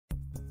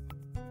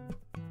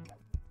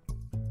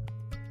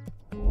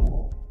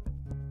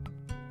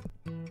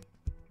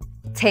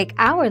Take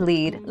our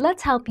lead,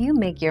 let's help you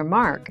make your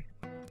mark.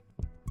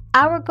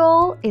 Our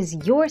goal is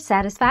your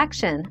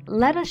satisfaction.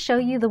 Let us show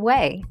you the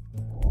way.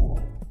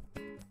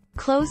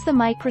 Close the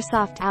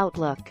Microsoft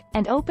Outlook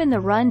and open the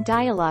Run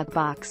dialog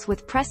box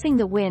with pressing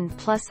the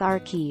Win+R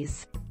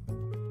keys.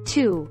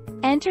 2.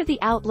 Enter the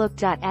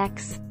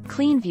Outlook.x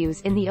clean views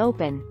in the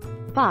Open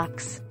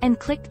box, and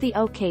click the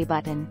OK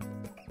button.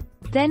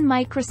 Then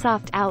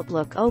Microsoft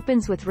Outlook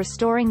opens with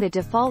restoring the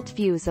default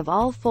views of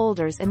all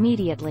folders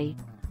immediately.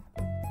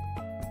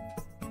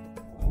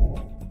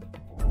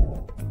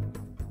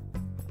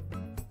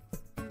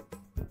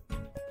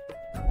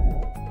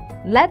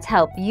 Let's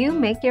help you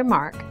make your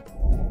mark.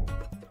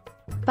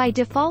 By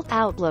default,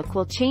 Outlook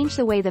will change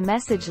the way the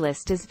message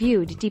list is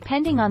viewed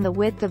depending on the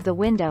width of the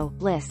window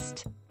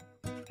list.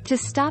 To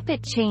stop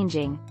it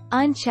changing,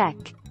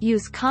 uncheck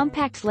Use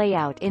Compact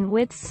Layout in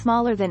widths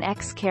smaller than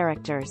X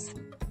characters.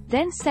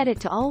 Then set it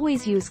to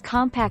always use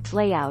Compact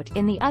Layout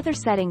in the Other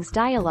Settings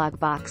dialog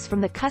box from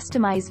the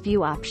Customize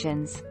View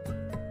options.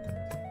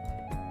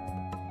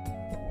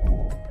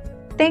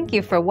 Thank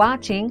you for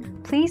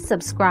watching. Please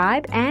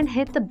subscribe and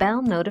hit the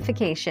bell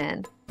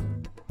notification.